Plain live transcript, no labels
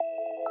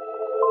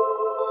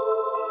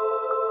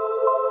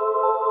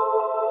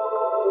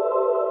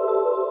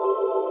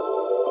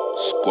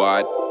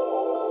Squad.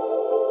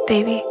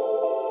 Baby,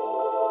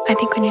 I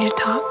think we need to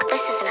talk.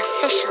 This is an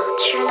official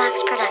True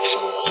Knox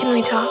production. Can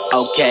we talk?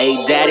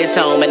 Okay, daddy's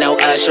home and no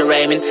Usher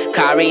Raymond.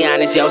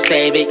 Cariana's your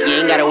savior.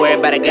 You ain't gotta worry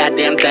about a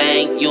goddamn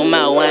thing. You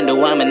my Wonder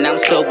Woman, I'm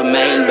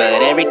Superman.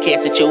 But every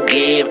kiss that you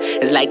give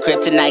is like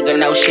kryptonite, girl,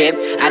 no shit.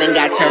 I done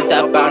got turned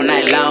up all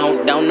night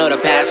long. Don't know the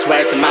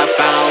password to my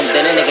phone.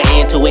 Then a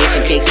nigga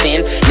intuition kicks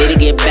in. Need to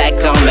get back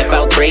home at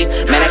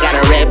 4-3. Man, I got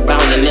a red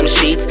bone in them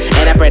sheets.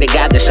 And I pray to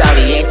God that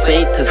shawty ain't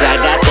sick. Cause I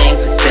got things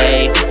to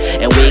say,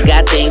 and we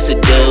got things to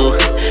do.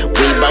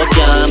 We both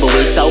young, but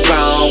we so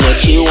grown.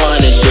 What you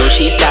wanna do?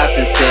 She stops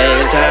and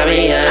says,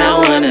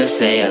 I wanna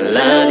say I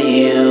love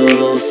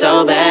you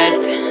so bad,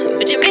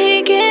 But you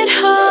make it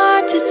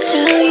hard to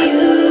tell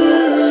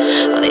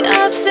you all the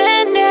ups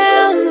and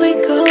downs we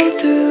go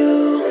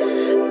through.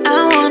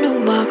 I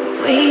wanna walk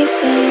away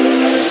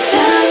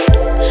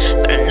sometimes,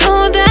 but I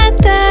know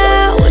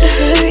that would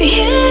hurt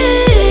you.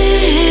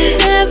 It's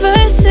never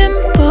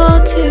simple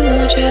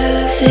to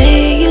just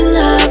say you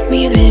love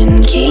me,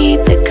 then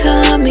keep it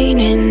coming.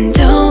 And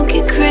don't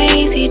get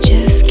crazy,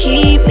 just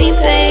keep me,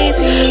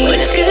 baby. When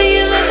it's good,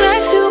 you look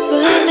like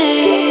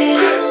Superman.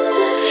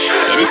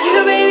 It is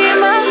you, baby,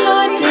 my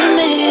heart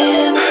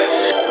demands.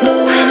 But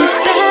when it's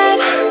bad,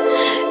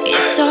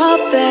 it's all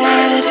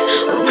bad.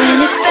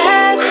 When it's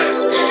bad,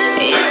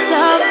 it's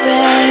all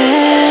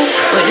bad.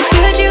 When it's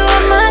good, you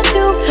are my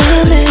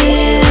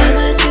Superman.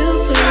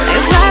 I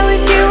can fly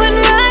with you and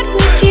ride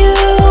with you.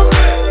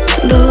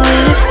 But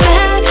when it's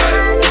bad,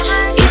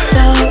 it's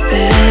all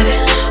bad.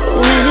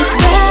 When it's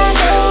bad,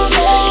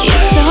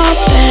 it's all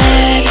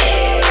bad.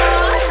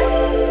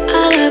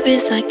 Our love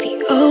is like the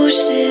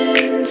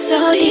ocean,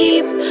 so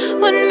deep.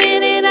 1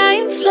 minute I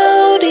am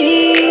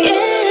floating,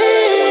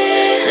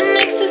 yeah. The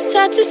next I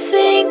start to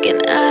sink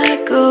and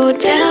I go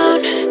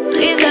down.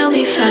 Please help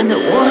me find the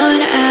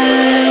one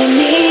I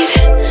need.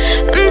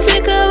 I'm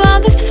sick of all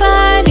this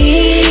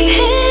fighting.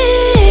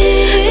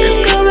 Let's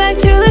go back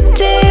to the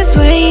days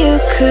where you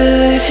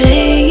could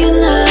say you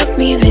love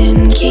me,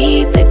 then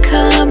keep it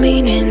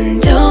coming.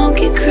 And don't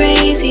get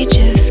crazy,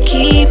 just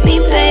keep me,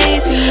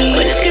 baby.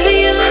 When it's good,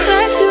 you look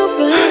like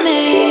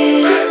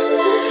Superman.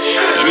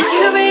 It is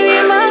you, baby,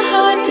 my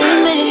heart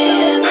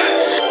demands.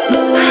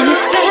 But when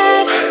it's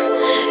bad,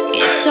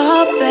 it's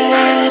all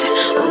bad.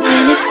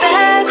 When it's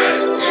bad,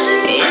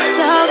 it's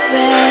all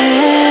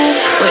bad.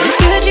 When it's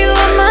good, you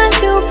are my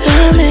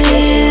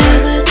Superman.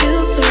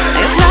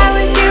 I can fly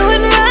with you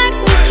and ride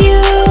with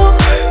you.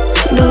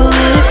 But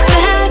when it's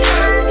bad,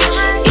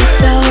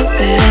 it's all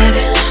bad.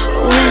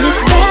 When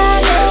it's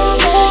bad,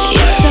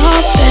 it's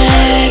all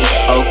bad.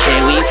 Okay,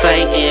 we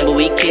fighting, but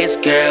we kiss,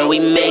 girl. We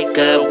make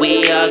up,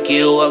 we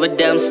argue over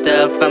dumb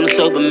stuff. I'm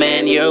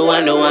Superman, you're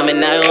Wonder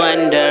Woman. I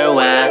wonder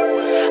why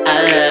I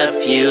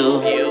love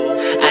you,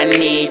 I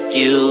need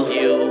you.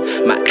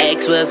 My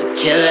ex was a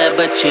killer,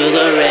 but you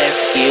the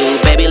rescue.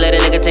 Baby, let a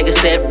nigga take a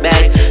step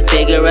back,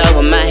 figure out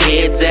where my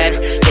head's at.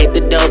 Hit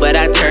the door, but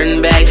I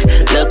turn back,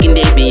 looking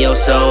deep in your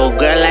soul.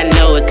 Girl, I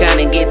know it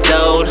kinda gets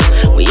old.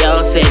 We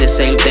all say the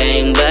same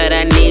thing, but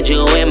I need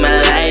you in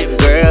my life.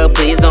 Girl,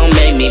 please don't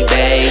make me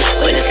bad.